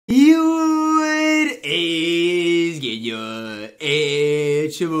is good?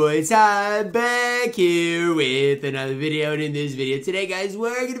 It's your boy Ty back here with another video. And in this video today, guys,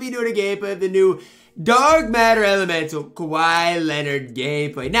 we're going to be doing a gameplay of the new Dark Matter Elemental Kawhi Leonard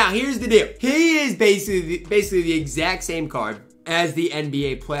gameplay. Now, here's the deal. He is basically the exact same card as the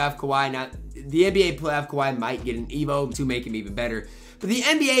NBA Playoff Kawhi. Now, the NBA Playoff Kawhi might get an Evo to make him even better. But the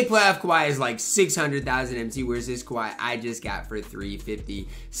NBA Playoff Kawhi is like 600,000 MT, whereas this Kawhi I just got for 350.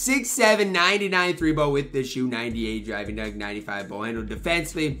 6'7", 99 3-ball with the shoe, 98 driving dunk, 95 ball handle.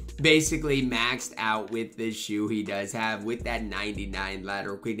 Defensively, basically maxed out with the shoe he does have with that 99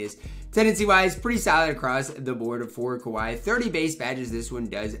 lateral quickness. Tendency-wise, pretty solid across the board for Kawhi. 30 base badges. This one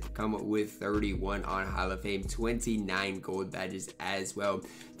does come with 31 on Hall of Fame. 29 gold badges as well.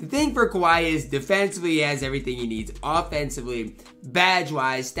 The thing for Kawhi is defensively, he has everything he needs. Offensively,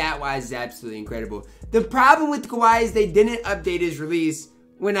 badge-wise, stat-wise, is absolutely incredible. The problem with Kawhi is they didn't update his release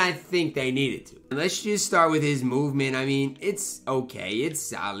when I think they needed to. Let's just start with his movement. I mean, it's okay. It's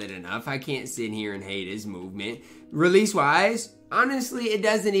solid enough. I can't sit here and hate his movement. Release-wise, honestly, it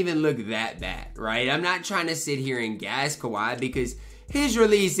doesn't even look that bad, right? I'm not trying to sit here and gas Kawhi because his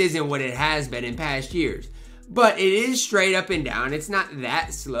release isn't what it has been in past years. But it is straight up and down. It's not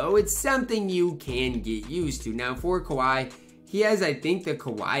that slow. It's something you can get used to. Now, for Kawhi, he has, I think, the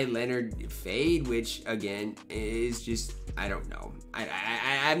Kawhi Leonard fade, which, again, is just, I don't know.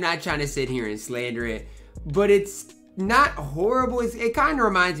 I'm not trying to sit here and slander it, but it's not horrible. It kind of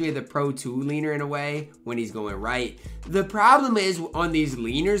reminds me of the Pro 2 leaner in a way when he's going right. The problem is on these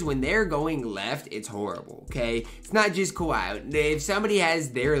leaners, when they're going left, it's horrible, okay? It's not just Kawhi. If somebody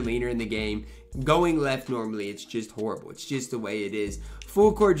has their leaner in the game, going left normally, it's just horrible. It's just the way it is.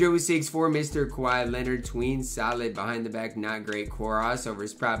 Full court dribble 6'4", Mr. Kawhi Leonard. Tween, solid. Behind the back, not great. Crossover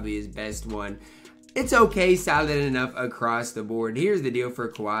is probably his best one. It's okay, solid enough across the board. Here's the deal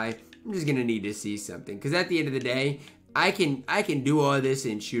for Kawhi. I'm just going to need to see something. Because at the end of the day, I can do all this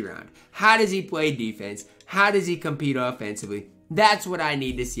in shoot around. How does he play defense? How does he compete offensively? That's what I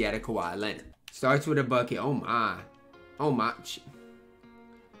need to see out of Kawhi Leonard. Starts with a bucket. Oh my. Oh my.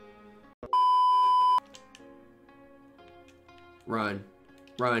 Run.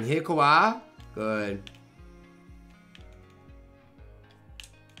 Run. Hit Kawhi. Good.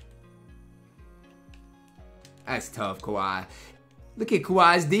 That's tough, Kawhi. Look at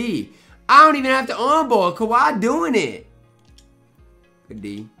Kawhi's D. I don't even have to on-ball. Kawhi doing it. Good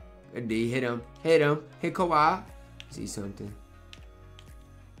D. Good D. Hit him. Hit him. Hit Kawhi. See something.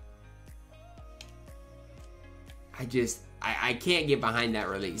 I can't get behind that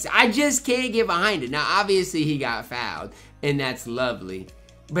release. I just can't get behind it. Now, obviously, he got fouled, and that's lovely.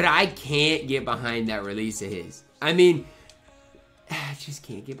 But I can't get behind that release of his. I mean, I just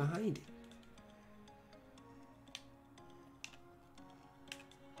can't get behind it.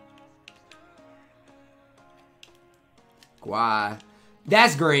 Kawhi.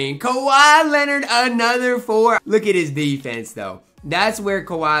 That's green. Kawhi Leonard, another 4. Look at his defense, though. That's where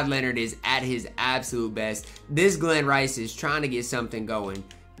Kawhi Leonard is at his absolute best. This Glenn Rice is trying to get something going,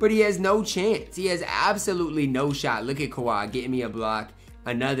 but he has no chance. He has absolutely no shot. Look at Kawhi getting me a block,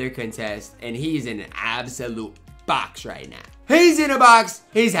 another contest, and he's in an absolute box right now. He's in a box.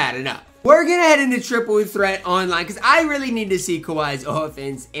 He's had enough. We're going to head into triple threat online because I really need to see Kawhi's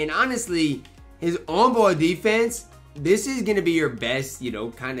offense, and honestly, his on-ball defense, this is going to be your best,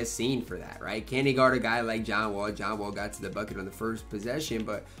 kind of scene for that, right? Can he guard a guy like John Wall? John Wall got to the bucket on the first possession,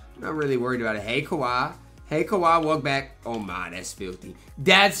 but I'm not really worried about it. Hey, Kawhi. Hey, Kawhi, walk back. Oh, my, that's filthy.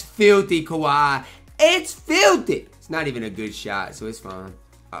 That's filthy, Kawhi. It's filthy. It's not even a good shot, so it's fine.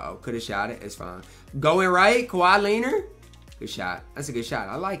 Uh-oh, could have shot it. It's fine. Going right, Kawhi leaner. Good shot. That's a good shot.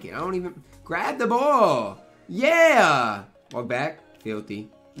 I like it. I don't even... Grab the ball. Yeah. Walk back. Filthy.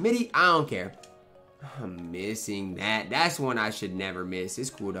 Midi, I don't care. I'm missing that. That's one I should never miss.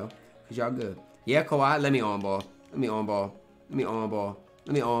 It's cool, though. Because y'all good. Yeah, Kawhi, let me on ball. Let me on ball. Let me on ball.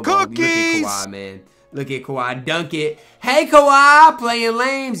 Let me on ball. Look at Kawhi, man. Look at Kawhi. Dunk it. Hey, Kawhi. Playing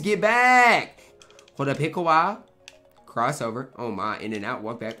lames. Get back. Hold up. Hit Kawhi. Crossover. Oh, my. In and out.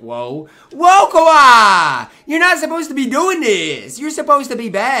 Walk back. Whoa. Whoa, Kawhi. You're not supposed to be doing this. You're supposed to be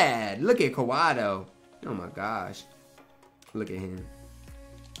bad. Look at Kawhi, though. Oh, my gosh. Look at him.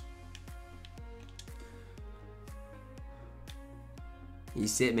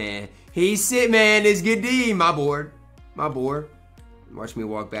 He's sit, man. He's sit, man. It's good D. My board. My board. Watch me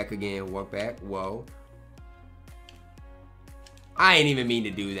walk back again. Walk back. Whoa. I ain't even mean to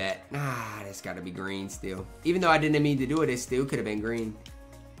do that. Ah, that's got to be green still. Even though I didn't mean to do it, it still could have been green.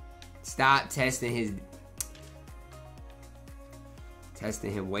 Stop testing his...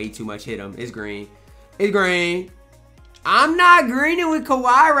 Testing him way too much. Hit him. It's green. It's green. I'm not greening with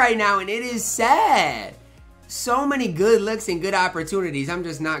Kawhi right now, and it is sad. So many good looks and good opportunities. I'm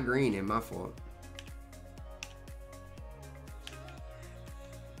just not greening. My fault.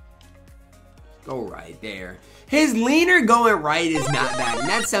 Go right there. His leaner going right is not bad, and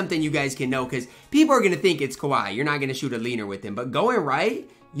that's something you guys can know because people are going to think it's Kawhi. You're not going to shoot a leaner with him, but going right,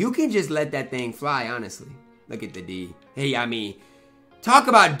 you can just let that thing fly, honestly. Look at the D. Hey, I mean, talk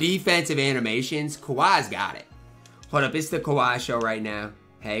about defensive animations. Kawhi's got it. Hold up, it's the Kawhi show right now.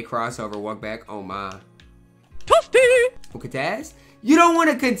 Hey, crossover, walk back. Oh, my. Contest? You don't want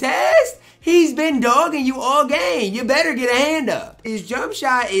to contest? He's been dogging you all game. You better get a hand up. His jump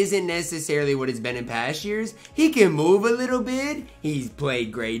shot isn't necessarily what it's been in past years. He can move a little bit. He's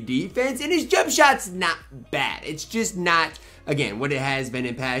played great defense, and his jump shot's not bad. It's just not, again, what it has been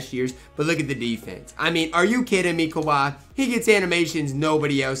in past years. But look at the defense. I mean, are you kidding me, Kawhi? He gets animations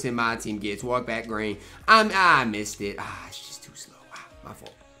nobody else in my team gets. Walk back green. I missed it. It's just too slow. My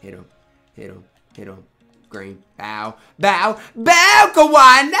fault. Hit him. Hit him. Hit him. Green. Bow. Bow. Bow,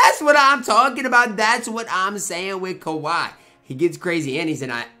 Kawhi. And that's what I'm talking about. That's what I'm saying with Kawhi. He gets crazy and he's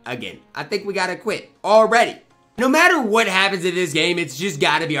I think we got to quit already. No matter what happens in this game, it's just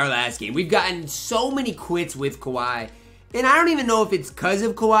got to be our last game. We've gotten so many quits with Kawhi. And I don't even know if it's because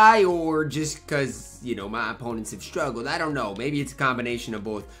of Kawhi or just because, you know, my opponents have struggled. I don't know. Maybe it's a combination of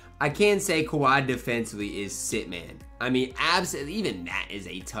both. I can say Kawhi defensively is sit, man. I mean, absolutely. Even that is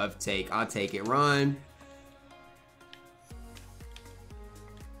a tough take. I'll take it. Run.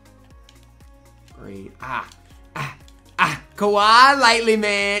 Green. Kawhi lightly,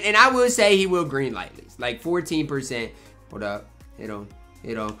 man. And I will say he will green lightly. Like 14%. Hold up. Hit him.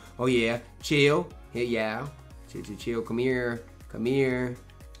 Hit him. Oh, yeah. Chill. Hit Yao. Chill. Come here. Come here.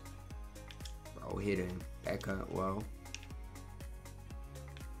 Bro, hit him. Back up. Whoa.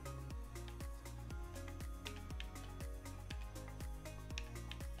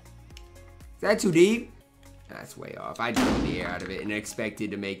 Is that too deep? That's way off. I drew the air out of it and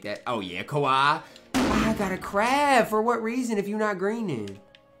expected to make that. Oh, yeah, Kawhi. I got a crab. For what reason if you're not greening?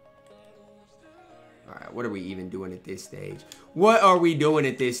 All right, what are we even doing at this stage? What are we doing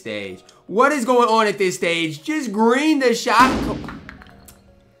at this stage? What is going on at this stage? Just green the shot.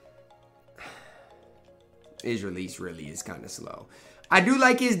 His release really is kind of slow. I do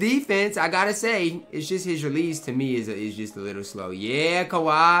like his defense, I gotta say. It's just his release to me is just a little slow. Yeah,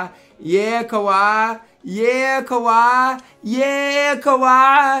 Kawhi. Yeah, Kawhi. Yeah, Kawhi. Yeah,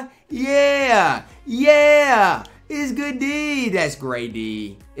 Kawhi. Yeah. Yeah. It's good D. That's great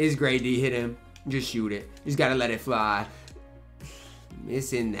D. It's great D. Hit him. Just shoot it. Just gotta let it fly.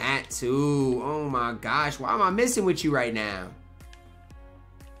 Missing that too. Oh my gosh. Why am I missing with you right now?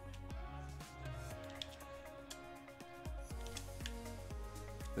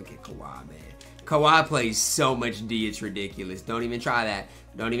 Look at Kawhi, man. Kawhi plays so much D, it's ridiculous. Don't even try that.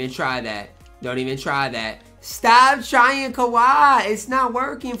 Don't even try that. Don't even try that. Stop trying Kawhi. It's not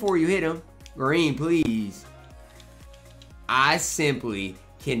working for you. Hit him. Green, please. I simply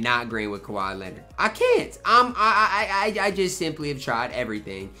cannot green with Kawhi Leonard. I can't. I just simply have tried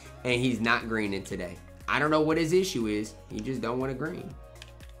everything, and he's not greening today. I don't know what his issue is. He just don't want to green.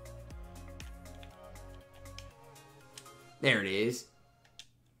 There it is.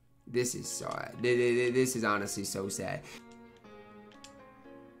 This is sad. This is honestly so sad.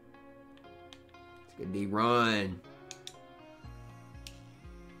 It's good D. Run.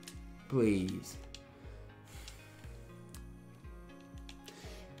 Please.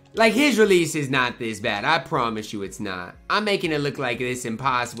 Like, his release is not this bad. I promise you it's not. I'm making it look like it's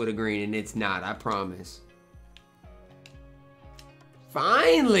impossible to green, and it's not. I promise.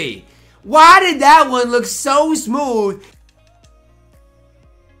 Finally. Why did that one look so smooth?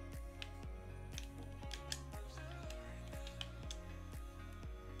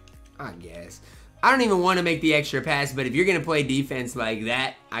 I guess. I don't even want to make the extra pass, but if you're going to play defense like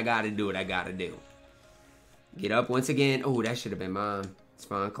that, I got to do what I got to do. Get up once again. Oh, that should have been mine. It's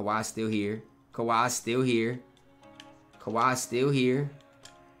fine. Kawhi's still here. Kawhi's still here. Kawhi's still here.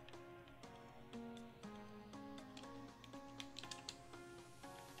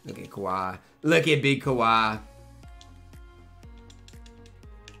 Look at Kawhi. Look at big Kawhi.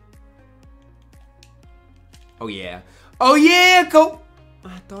 Oh, yeah. Oh, yeah,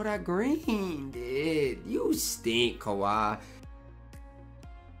 I thought I greened it. You stink, Kawhi.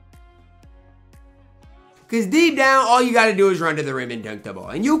 Because deep down, all you got to do is run to the rim and dunk the ball.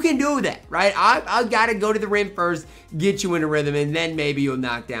 And you can do that, right? I got to go to the rim first, get you in a rhythm, and then maybe you'll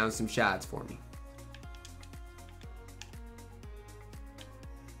knock down some shots for me.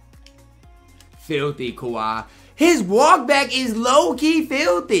 Filthy, Kawhi. His walk back is low-key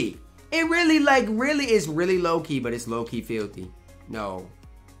filthy. It really, like, really is really low-key, but it's low-key filthy. No.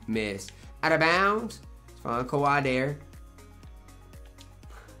 Miss. Out of bounds. It's fine. Kawhi there.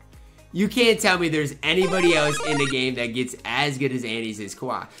 You can't tell me there's anybody else in the game that gets as good as Andy's as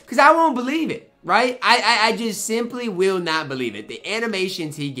Kawhi. Because I won't believe it, right? I just simply will not believe it. The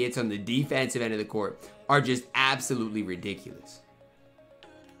animations he gets on the defensive end of the court are just absolutely ridiculous.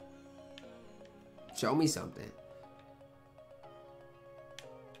 Show me something.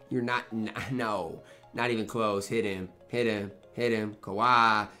 You're not, no, not even close. Hit him, hit him, hit him.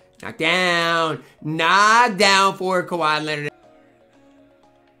 Kawhi, knock down for Kawhi Leonard.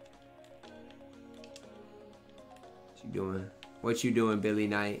 What you doing? What you doing, Billy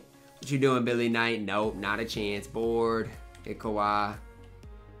Knight? What you doing, Billy Knight? Nope, not a chance. Board, hit Kawhi.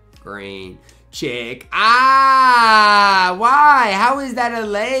 Green. Chick. Ah, why? How is that a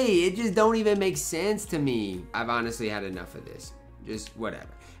lay? It just don't even make sense to me. I've honestly had enough of this. Just whatever.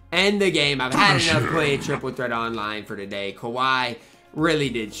 End the game. I've had enough playing triple threat online for today. Kawhi really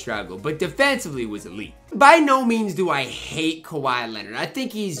did struggle, but defensively was elite. By no means do I hate Kawhi Leonard. I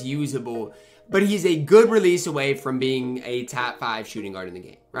think he's usable, but he's a good release away from being a top 5 shooting guard in the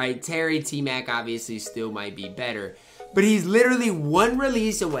game, right? Terry, T-Mac obviously still might be better, but he's literally one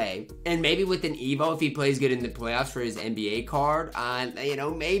release away, and maybe with an Evo, if he plays good in the playoffs for his NBA card, you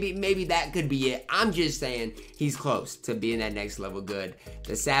know, maybe that could be it. I'm just saying he's close to being that next level good.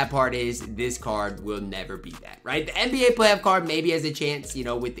 The sad part is this card will never be that, right? The NBA playoff card maybe has a chance, you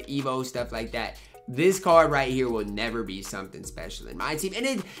know, with the Evo, stuff like that. This card right here will never be something special in my team.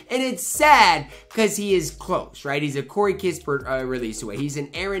 And it's sad because he is close, right? He's a Corey Kispert release away. He's an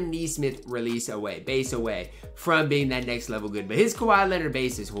Aaron Nesmith release away, base away from being that next level good. But his Kawhi Leonard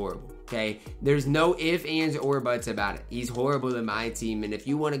base is horrible, okay? There's no ifs, ands, or buts about it. He's horrible in my team. And if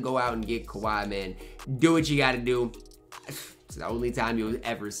you want to go out and get Kawhi, man, do what you got to do. It's the only time you'll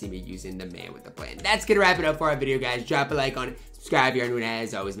ever see me using the man with the plan. That's going to wrap it up for our video, guys. Drop a like on it. Subscribe if you're new, and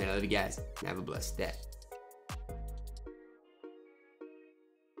as always, man, I love you guys. And have a blessed day.